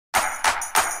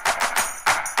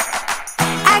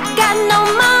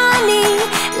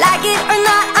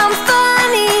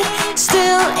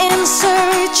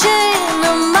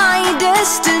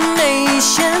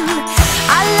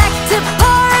I like to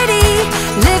party,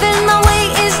 living my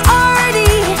way is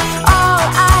arty. All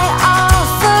I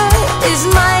offer is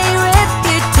my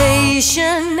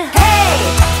reputation. Hey,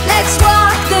 let's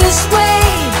walk this way.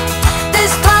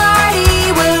 This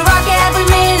party will rock every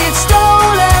minute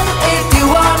stolen. If you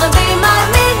wanna be my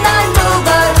midnight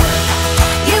mover,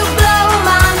 you blow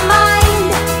my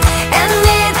mind, and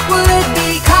it would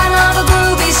be kind of a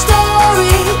groovy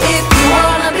story. If you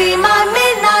wanna be my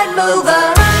midnight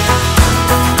mover.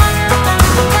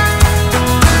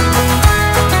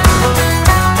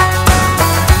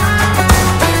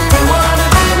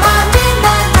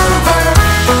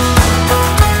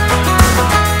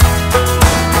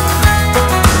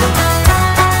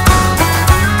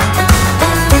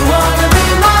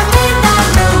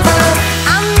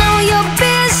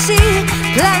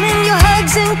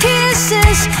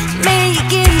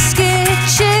 Making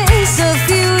sketches of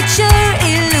future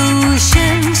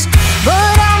illusions,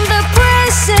 but I'm the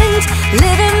present,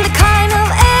 living the kind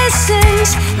of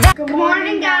essence that. Good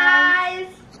morning, guys.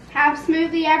 Have a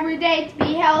smoothie every day to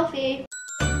be healthy.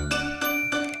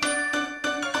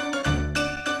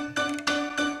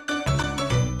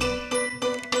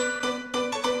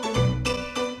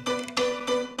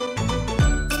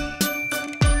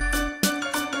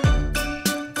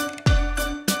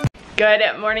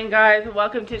 Good morning, guys.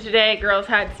 Welcome to today. Girls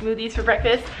had smoothies for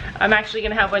breakfast. I'm actually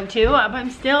gonna have one too. I'm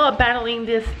still battling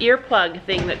this earplug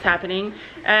thing that's happening,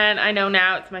 and I know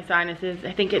now it's my sinuses.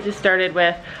 I think it just started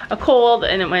with a cold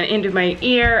and it went into my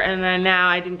ear, and then now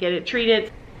I didn't get it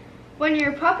treated. When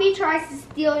your puppy tries to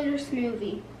steal your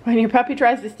smoothie. When your puppy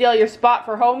tries to steal your spot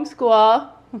for homeschool.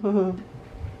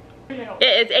 It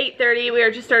is 8:30. We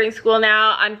are just starting school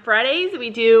now. On Fridays,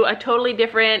 we do a totally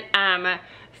different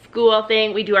school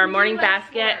thing. We do our morning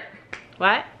basket.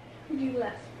 What? We do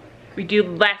less. We do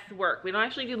less work. We don't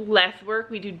actually do less work,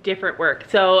 we do different work.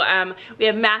 So we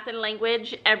have math and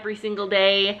language every single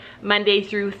day, Monday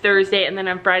through Thursday, and then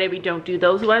on Friday we don't do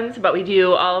those ones, but we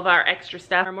do all of our extra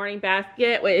stuff. Our morning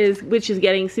basket, which is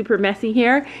getting super messy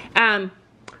here.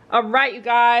 All right, you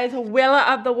guys, Willa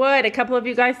of the Wood. A couple of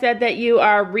you guys said that you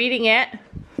are reading it.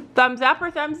 Thumbs up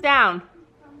or thumbs down?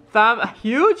 A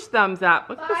huge thumbs up.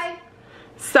 Look at this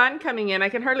sun coming in. I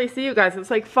can hardly see you guys.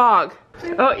 It's like fog.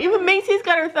 Oh, even Macy's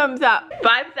got her thumbs up.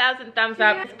 5,000 thumbs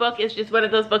up. This book is just one of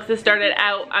those books that started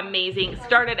out amazing.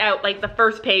 Started out like the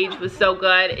first page was so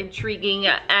good, intriguing,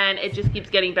 and it just keeps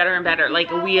getting better and better.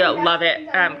 Like, we love it.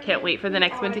 Can't wait for the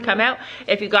next one to come out.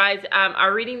 If you guys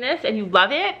are reading this and you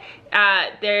love it,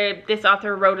 this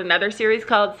author wrote another series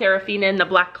called Seraphina and the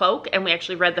Black Cloak, and we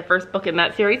actually read the first book in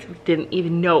that series. We didn't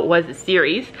even know it was a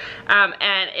series,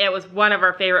 and it was one of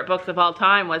our favorite books of all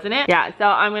time, wasn't it? Yeah, so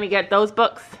I'm gonna get those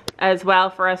books as well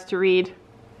for us to read.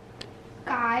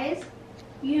 Guys,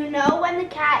 you know when the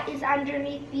cat is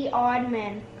underneath the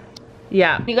oddman.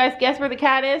 Yeah. You guys guess where the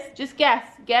cat is? Just guess.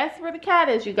 Guess where the cat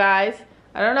is, you guys.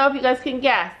 I don't know if you guys can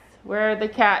guess where the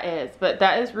cat is, but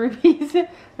that is Ruby's.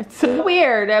 It's so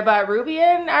weird, but Ruby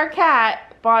and our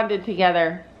cat bonded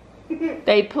together.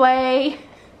 They play.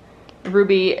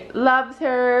 Ruby loves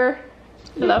her.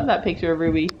 I love that picture of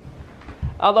Ruby.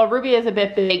 Although Ruby is a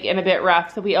bit big and a bit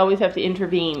rough, so we always have to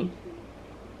intervene.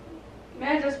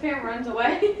 Man, Dustpan runs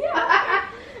away. If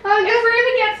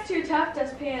Ruby gets too tough,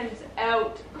 Dustpan's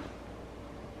out.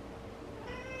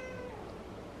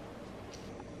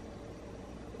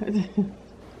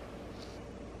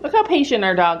 Look how patient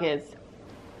our dog is.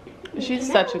 She's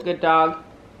such a good dog.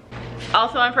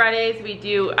 Also on Fridays we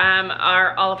do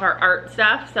all of our art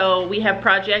stuff. So we have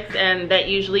projects and that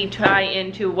usually tie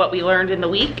into what we learned in the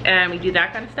week, and we do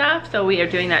that kind of stuff. So we are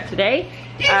doing that today.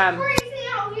 It's freezing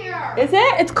out here. Is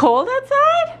it? It's cold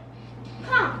outside?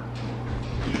 Huh.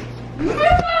 Move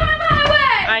out of my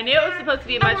way. I knew it was supposed to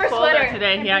be much colder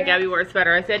today. Yeah, Gabby wore a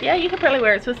sweater. I said, yeah, you could probably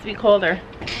wear it. It's supposed to be colder.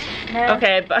 Nah.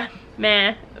 Okay, but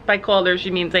meh. By colder,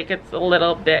 she means like it's a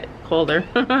little bit colder,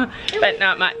 but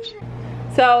not much.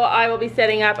 So I will be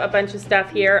setting up a bunch of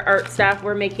stuff here, art stuff.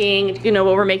 We're making, do you know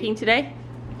what we're making today?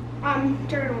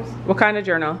 Journals. What kind of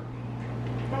journal?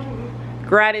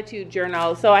 Gratitude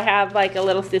journal. So I have like a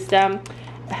little system.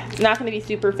 It's not going to be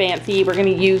super fancy. We're going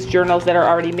to use journals that are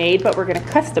already made, but we're going to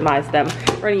customize them.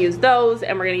 We're going to use those,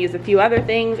 and we're going to use a few other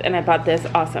things. And I bought this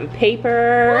awesome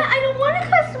paper. What? I don't want to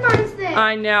customize this.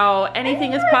 I know.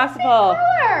 Anything is possible.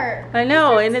 I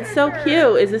know, and it's so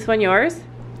cute. Is this one yours?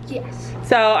 Yes.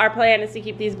 So our plan is to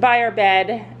keep these by our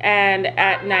bed, and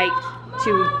at night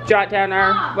to jot down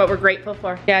our what we're grateful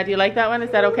for. Yeah, do you like that one?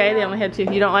 Is that okay? They only had two.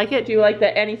 You don't like it? Do you like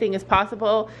the anything is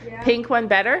possible pink one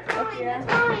better? It's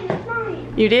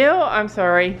mine. You do? I'm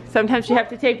sorry. Sometimes you have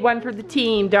to take one for the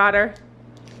team, daughter.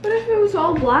 But if it was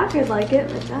all black, I'd like it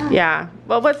like that. Yeah.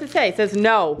 Well, what's it say? It says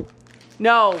no.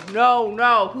 No, no,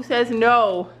 no. Who says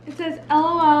no? It says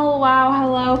LOL, wow,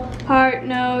 hello, heart,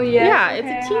 no, yes. Yeah,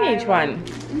 okay, it's a teenage hi, one.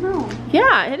 No.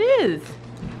 Yeah, it is.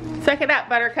 Suck it up,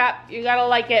 Buttercup. You gotta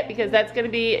like it because that's gonna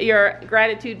be your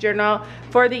gratitude journal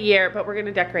for the year, but we're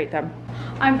gonna decorate them.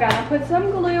 I'm gonna put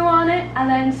some glue on it and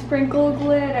then sprinkle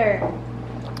glitter.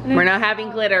 We're not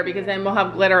having glitter because then we'll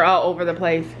have glitter all over the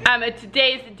place.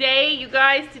 Today's the day, you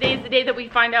guys. Today's the day that we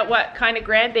find out what kind of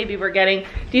grandbaby we're getting.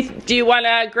 Do you want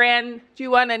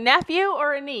a nephew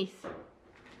or a niece?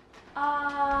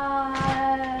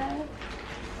 I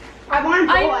want a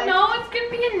boy. I know it's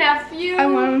gonna be a nephew. I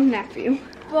want a nephew.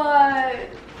 But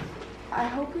I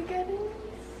hope we get it.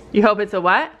 You hope it's a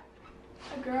what?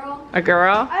 A girl. A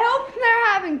girl? I hope they're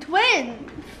having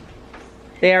twins.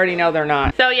 They already know they're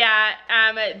not. So yeah,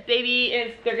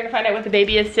 they're gonna find out what the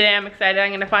baby is today. I'm excited. I'm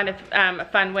gonna find a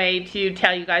fun way to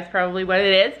tell you guys probably what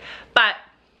it is. But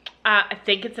I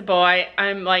think it's a boy.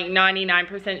 I'm like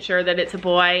 99% sure that it's a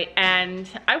boy, and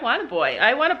I want a boy.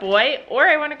 I want a boy or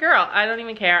I want a girl. I don't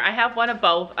even care. I have one of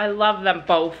both. I love them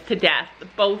both to death.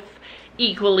 Both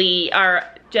equally are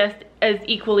just as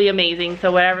equally amazing,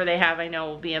 so whatever they have I know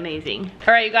will be amazing.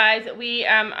 All right, you guys, we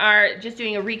are just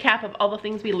doing a recap of all the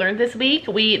things we learned this week.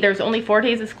 There's only 4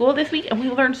 days of school this week and we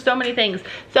learned so many things.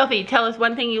 Sophie, tell us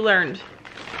one thing you learned.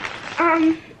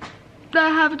 That I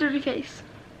have a dirty face.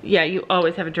 Yeah, you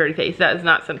always have a dirty face. That is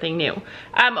not something new.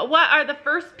 What are the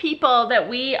first people that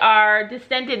we are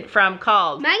descendant from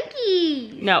called?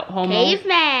 Monkey. No,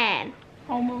 Caveman.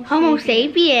 Homo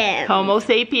sapien. Homo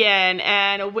sapien.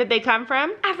 And where did they come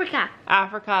from? Africa.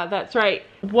 Africa, that's right.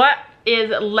 What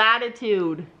is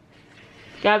latitude?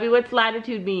 Gabby, what's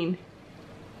latitude mean?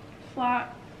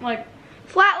 Flat, like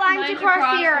Flat lines lines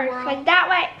across the the earth, world. like that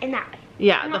way and that way.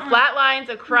 Yeah, the flat lines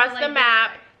across Not the like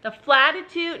map. The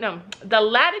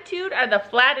latitude are the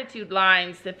flatitude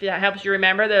lines. If that helps you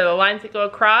remember, they're the lines that go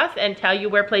across and tell you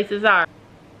where places are.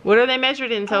 What are they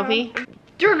measured in, Sophie?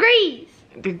 Degrees.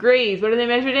 Degrees. What are they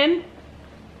measured in?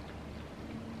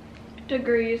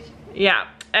 degrees. Yeah.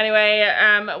 Anyway,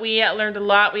 we learned a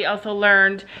lot. We also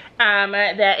learned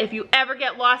that if you ever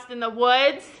get lost in the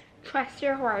woods, Trust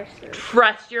your horses.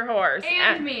 trust your horse.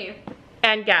 And me.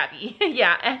 And Gabby.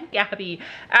 Yeah, and Gabby.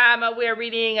 We're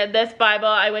reading this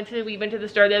Bible. We went to the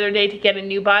store the other day to get a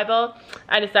new Bible.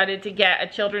 I decided to get a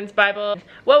children's Bible.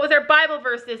 What was our Bible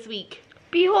verse this week?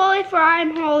 Be holy for I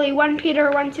am holy. 1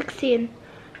 Peter 1:16.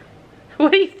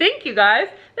 What do you think, you guys?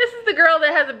 This is the girl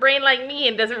that has a brain like me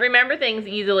and doesn't remember things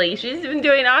easily. She's been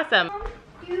doing awesome.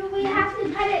 Do we have to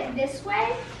cut it this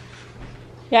way?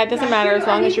 Yeah, it doesn't matter as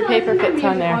long as your paper fits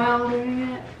on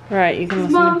there. Right, you can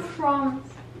listen. Mom promised.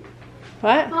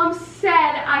 What? Mom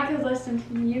said I could listen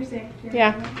to music.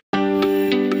 Yeah.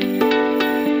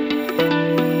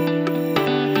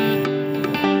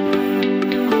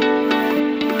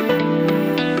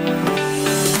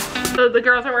 So the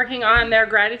girls are working on their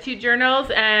gratitude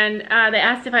journals, and they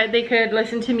asked if they could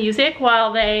listen to music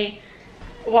while they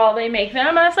make them.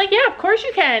 And I was like, yeah, of course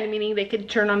you can, meaning they could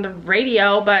turn on the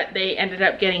radio, but they ended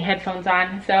up getting headphones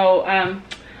on. So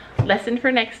lesson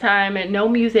for next time, and no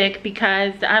music,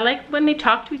 because I like when they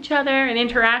talk to each other and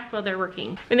interact while they're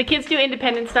working. When the kids do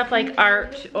independent stuff like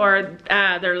art or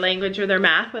their language or their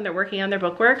math, when they're working on their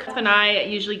bookwork, and I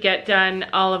usually get done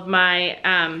all of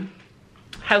my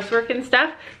housework and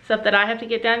stuff that I have to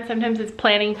get done. Sometimes it's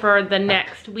planning for the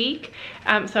next week.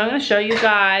 So I'm going to show you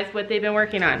guys what they've been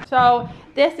working on. So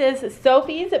this is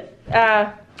Sophie's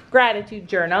gratitude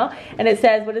journal, and it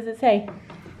says, what does it say?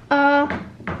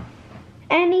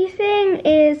 Anything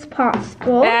is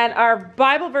possible. And our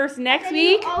Bible verse next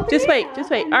week, just wait.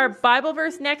 Our Bible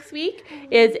verse next week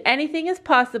is anything is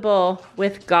possible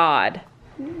with God.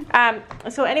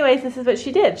 So anyways, this is what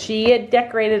she did. She had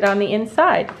decorated on the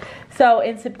inside. So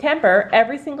in September,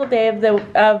 every single day of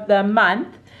the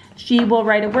month, she will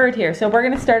write a word here. So we're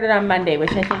going to start it on Monday,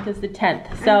 which I think is the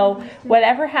 10th. So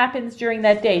whatever happens during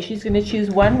that day, she's going to choose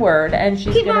one word, and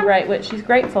she's going to write what she's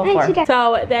grateful for.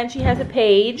 So then she has a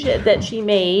page that she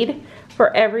made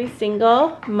for every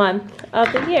single month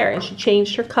of the year, and she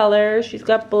changed her colors. She's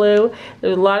got blue.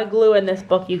 There's a lot of glue in this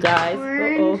book, you guys.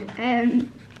 I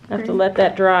have to let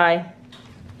that dry.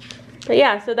 But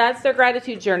yeah, so that's their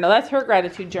gratitude journal. That's her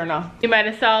gratitude journal. You might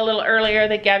have saw a little earlier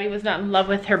that Gabby was not in love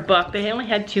with her book. They only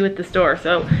had 2 at the store,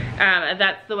 so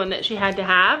that's the one that she had to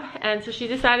have. And so she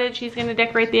decided she's going to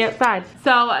decorate the outside.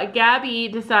 So Gabby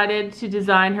decided to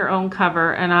design her own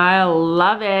cover, and I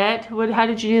love it. How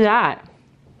did you do that?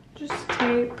 Just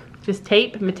tape. Just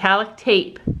tape, metallic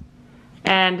tape.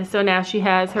 And so now she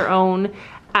has her own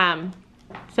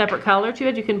separate color to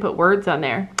it. You can put words on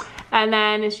there. And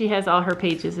then she has all her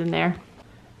pages in there.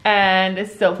 And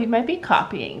Sophie might be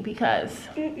copying because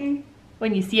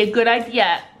when you see a good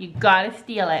idea, you gotta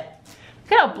steal it.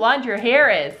 Look at how blonde your hair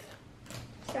is.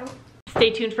 So. Stay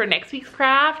tuned for next week's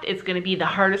craft. It's gonna be the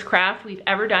hardest craft we've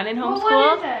ever done in homeschool.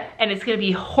 Well, what is it? And it's gonna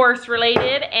be horse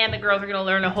related, and the girls are gonna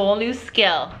learn a whole new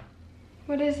skill.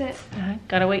 What is it?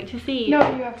 Gotta wait to see. No,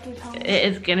 you have to tell me. It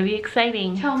is gonna be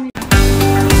exciting. Tell me.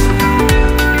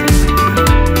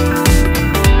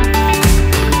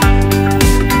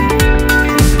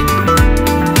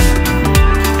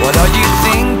 What are you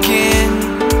thinking?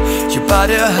 You're about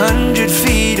 100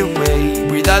 feet away.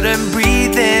 Breathe out and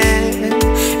breathe in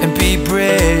and be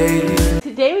brave.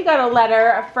 Today we got a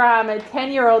letter from a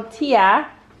 10-year-old Tia.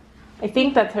 I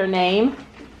think that's her name.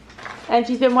 And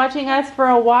she's been watching us for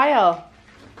a while.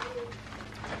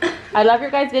 I love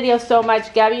your guys' videos so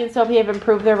much. Gabby and Sophie have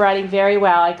improved their writing very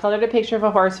well. I colored a picture of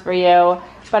a horse for you,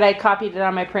 but I copied it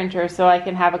on my printer so I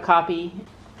can have a copy.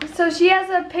 So she has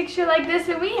a picture like this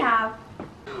that we have.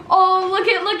 Oh, look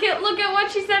at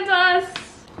what she sent us.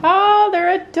 Oh,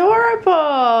 they're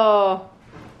adorable.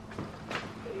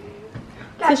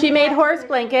 So she made horse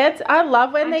blankets. I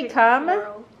love when they come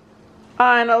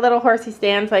on a little horsey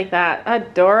stands like that.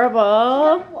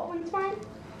 Adorable. What one's mine?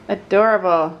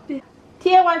 Adorable.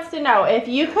 Tia wants to know, if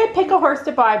you could pick a horse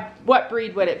to buy, what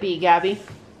breed would it be, Gabby?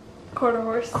 Quarter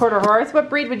horse. Quarter horse. What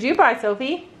breed would you buy,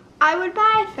 Sophie? I would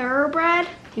buy a thoroughbred,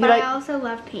 You but like- I also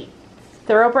love paint.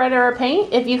 Thoroughbred or a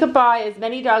paint? If you could buy as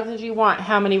many dogs as you want,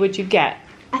 how many would you get?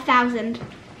 1,000.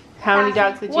 How many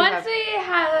dogs would you Once have? we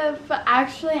have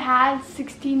actually had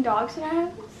 16 dogs in our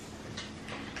house,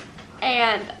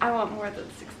 and I want more than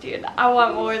 16. I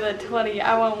want more than 20.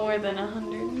 I want more than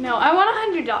 100. No, I want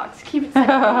 100 dogs. Keep it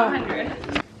simple.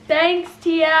 100. Thanks,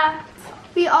 Tia.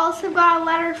 We also got a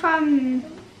letter from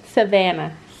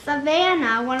Savannah.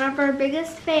 Savannah, one of our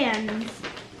biggest fans.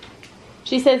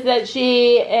 She says that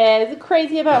she is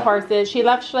crazy about horses. She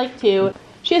loves Schleich too.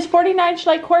 She has 49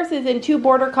 Schleich horses and 2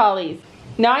 border collies,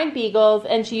 9 beagles,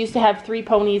 and she used to have 3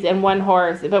 ponies and 1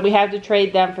 horse, but we had to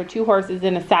trade them for 2 horses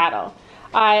and a saddle.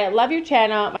 I love your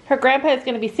channel. Her grandpa is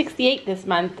going to be 68 this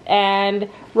month and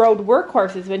rode work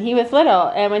horses when he was little.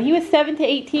 And when he was 7 to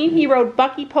 18, he rode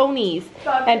bucky ponies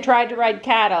and tried to ride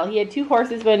cattle. He had 2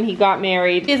 horses when he got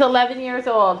married. He's 11 years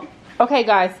old. Okay,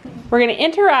 guys, we're going to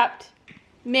interrupt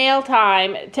mail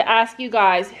time to ask you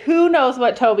guys who knows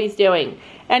what Toby's doing.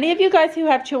 Any of you guys who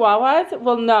have chihuahuas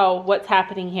will know what's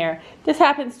happening here. This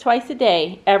happens twice a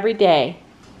day, every day.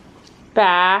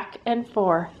 Back and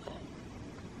forth.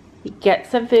 He gets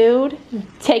some food,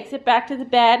 takes it back to the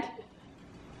bed.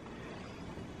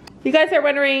 You guys are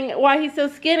wondering why he's so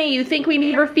skinny. You think we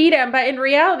never feed him, but in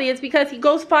reality it's because he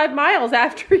goes 5 miles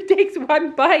after he takes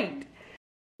 1 bite.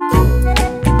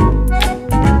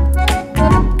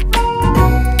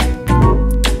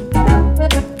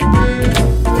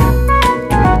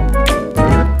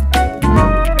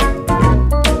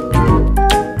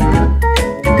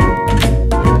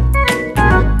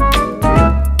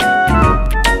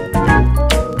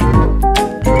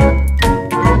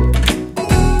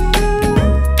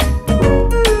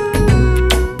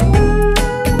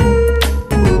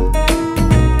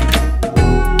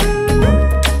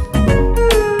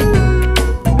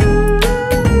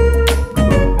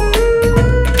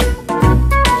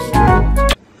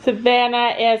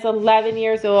 Savannah is 11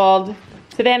 years old.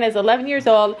 Savannah is 11 years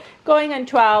old, going on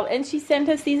 12, and she sent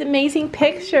us these amazing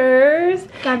pictures.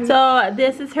 So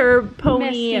this is her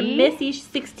pony, Missy,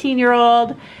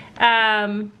 16-year-old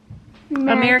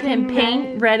American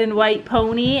Paint red and white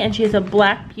pony, and she has a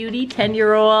Black Beauty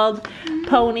 10-year-old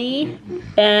pony,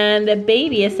 and a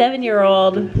baby, a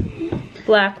 7-year-old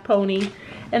black pony.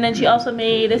 And then she also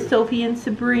made a Sophie and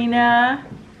Sabrina.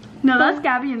 No, that's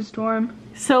Gabby and Storm.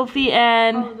 Sophie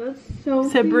and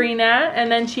Sabrina, and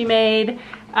then she made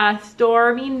a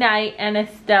Stormy Night and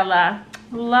Estella.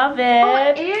 Love it. Oh,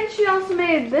 and she also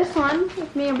made this one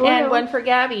with me and Blue. And one for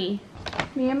Gabby.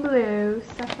 Me and Blue.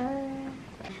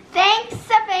 Thanks,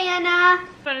 Savannah. I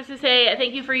wanted to say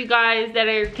thank you for you guys that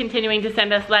are continuing to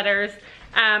send us letters.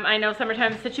 I know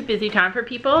summertime is such a busy time for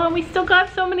people, and we still got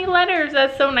so many letters.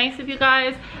 That's so nice of you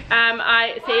guys.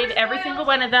 I saved every single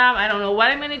one of them. I don't know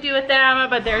what I'm going to do with them,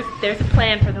 but there's a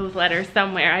plan for those letters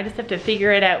somewhere. I just have to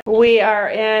figure it out. We are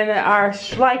in our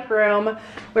Schleich room.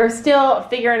 We're still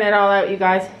figuring it all out, you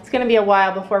guys. It's going to be a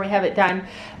while before we have it done.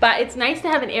 But it's nice to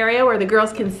have an area where the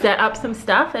girls can set up some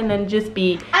stuff and then just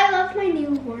be I love my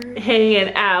new horse.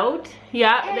 hanging out.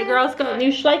 Yeah, the girls got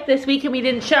new Schleich this week and we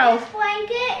didn't show. This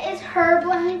blanket is her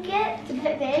blanket. It's a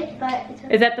bit big, but it's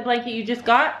okay. Is that the blanket you just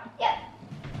got? Yep.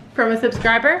 From a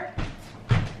subscriber?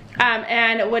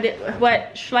 And what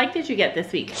Schleich did you get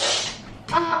this week?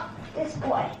 This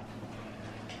boy.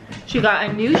 She got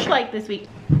a new Schleich this week.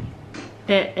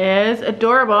 It is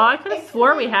adorable. I could have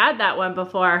swore we had that one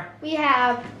before. We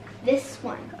have this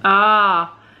one.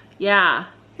 Ah, yeah.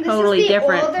 Totally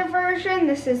different. This is the older version.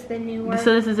 This is the newer.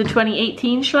 So this is a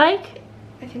 2018 Schleich?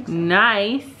 I think so.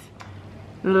 Nice.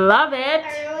 Love it.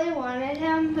 I really wanted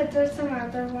him, but there's some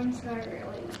other ones that I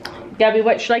really want. Gabby,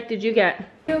 what Schleich did you get?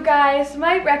 You guys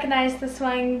might recognize this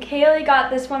one. Kaylee got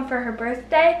this one for her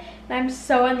birthday, and I'm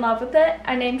so in love with it.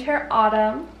 I named her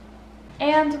Autumn.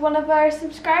 And one of our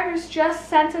subscribers just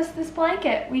sent us this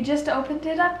blanket. We just opened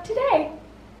it up today.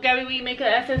 Gabby, will you make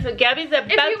a so Gabby's about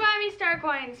If you buy me star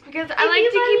coins, because I like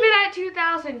to keep it at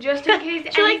 2,000 just in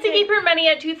case. She likes to keep her money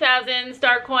at 2,000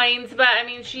 star coins, but I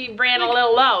mean she ran a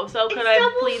little low, so could I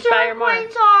please buy her more? No,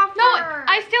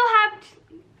 I still have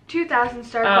 2,000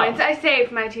 star coins. I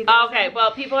saved my 2,000. Okay,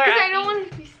 well people are asking, I don't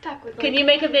want to be stuck with. Can you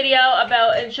make a video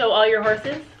about and show all your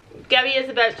horses? Gabby is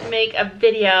about to make a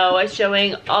video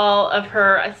showing all of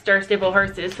her Star Stable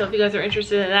horses. So if you guys are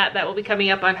interested in that, that will be coming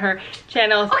up on her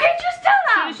channel. Okay, just tell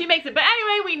them. As soon as she makes it. But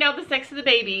anyway, we know the sex of the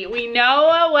baby. We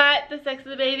know what the sex of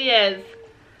the baby is.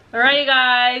 All right, you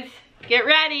guys, get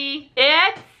ready.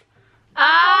 It's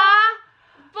a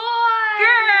boy.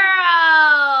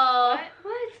 Girl.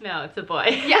 What? No, it's a boy.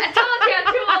 Yeah, I told you.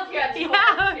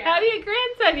 How do you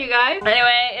grandson, you guys?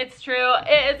 Anyway, it's true.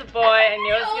 It is a boy. I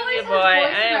knew it was gonna be a boy.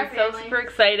 I am so super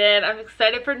excited. I'm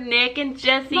excited for Nick and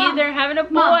Jesse. Mom. They're having a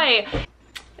boy. Mom.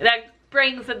 That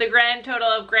brings the grand total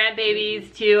of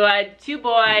grandbabies to 2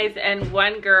 boys and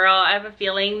 1 girl. I have a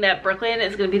feeling that Brooklyn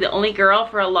is gonna be the only girl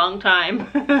for a long time.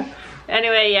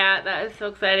 Anyway, yeah, that is so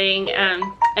exciting.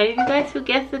 Any of you guys who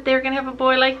guessed that they were gonna have a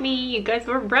boy like me, you guys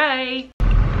were right.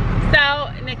 So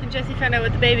Nick and Jesse found out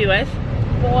what the baby was.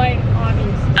 Boy,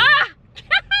 obviously. Ah!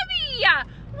 Gabby!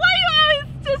 Why do you always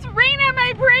just rain on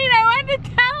my brain? I wanted to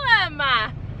tell him.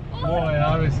 Boy,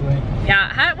 obviously.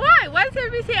 Yeah, why? Why does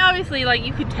everybody say obviously? Like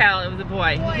you could tell it was a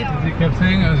boy. He kept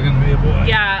saying it was going to be a boy.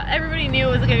 Yeah, everybody knew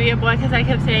it was going to be a boy because I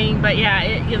kept saying, but yeah,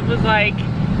 it was like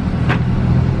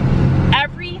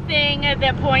everything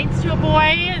that points to a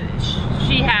boy,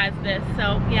 she has this.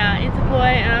 So yeah, it's a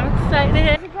boy and I'm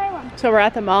excited. So we're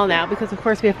at the mall now because of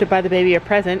course we have to buy the baby a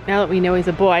present now that we know he's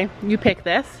a boy. You pick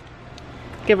this.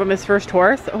 Give him his first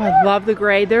horse. Oh, I love the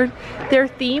gray. Their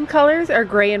theme colors are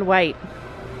gray and white.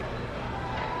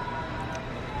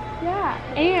 Yeah,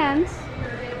 and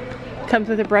Comes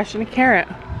with a brush and a carrot.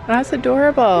 That's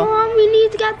adorable. Mom, we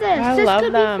need to get this. I This love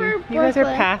could them. be for You guys are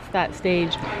Brooklyn. past that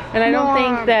stage. And I don't Mom.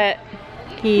 think that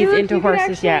he's into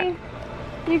horses yet.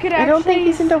 You could I don't think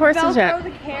he's into horses yet. Velcro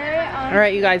the carrot on. All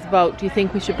right, you guys vote. Do you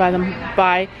think we should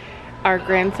buy our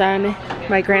grandson,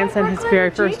 my grandson, his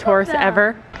very first horse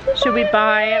ever? Should we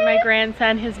buy my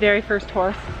grandson his very first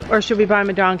horse? Or should we buy him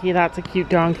a donkey? That's a cute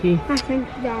donkey. I think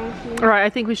donkey. All right, I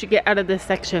think we should get out of this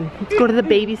section. Let's go to the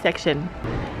baby section.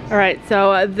 All right,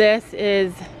 so this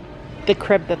is the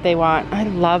crib that they want. I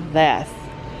love this.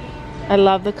 I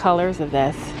love the colors of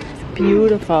this. It's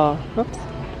beautiful. Whoops.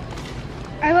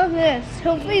 I love this.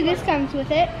 Hopefully this comes with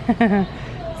it.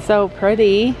 So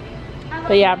pretty.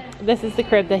 But yeah, this is the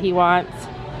crib that he wants.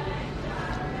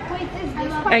 Wait, is this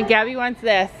part? And Gabby wants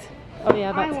this. Oh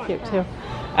yeah, I that's want cute that. too.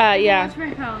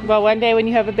 Yeah. Well, one day when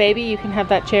you have a baby, you can have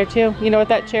that chair too. You know what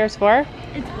that chair's for?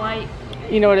 It's white.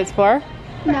 You know what it's for?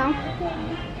 No.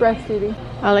 Breastfeeding.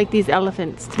 I like these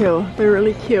elephants too. They're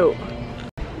really cute.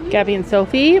 Gabby and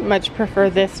Sophie much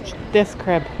prefer this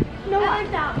crib. No, I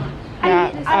like that one.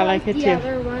 Yeah, I like it the too.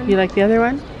 Other one. You like the other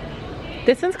one?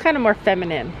 This one's kind of more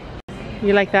feminine.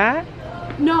 You like that?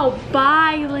 No,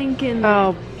 buy Lincoln.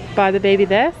 Oh, buy the baby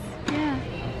this? Yeah.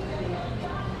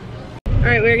 All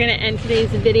right, we're gonna end today's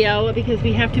video because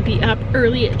we have to be up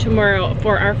early tomorrow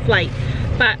for our flight.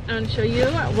 But I'm gonna show you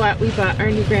what we bought our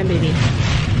new grandbaby.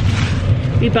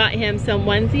 We bought him some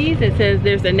onesies. It says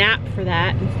there's a nap for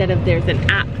that instead of there's an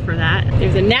app for that.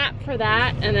 There's a nap for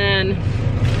that, and then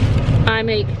I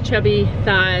make chubby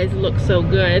thighs look so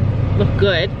good, look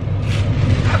good.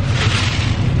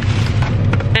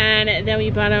 And then we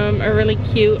bought him a really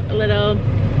cute little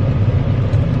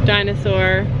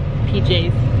dinosaur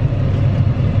PJs.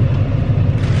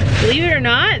 Believe it or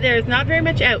not, there's not very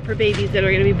much out for babies that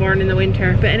are gonna be born in the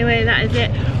winter. But anyway, that is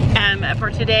it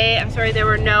for today. I'm sorry there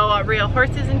were no real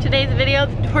horses in today's video.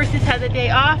 The horses had the day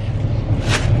off.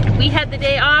 We had the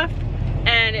day off.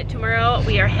 And tomorrow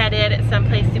we are headed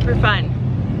someplace super fun.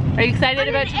 Are you excited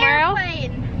about tomorrow?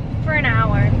 Airplane for an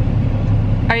hour.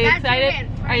 Are you That's excited? it,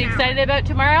 for Are you an excited about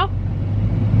tomorrow?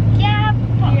 Yeah,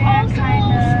 but Yeah, also a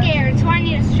little scared, so I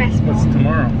need a stress ball. What's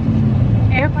tomorrow?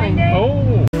 Airplane day.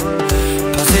 Oh!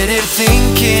 Positive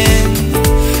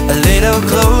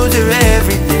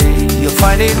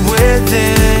find it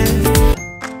within.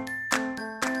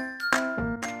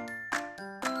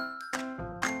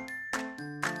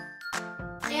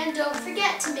 And don't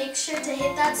forget to make sure to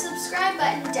hit that subscribe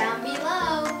button down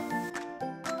below.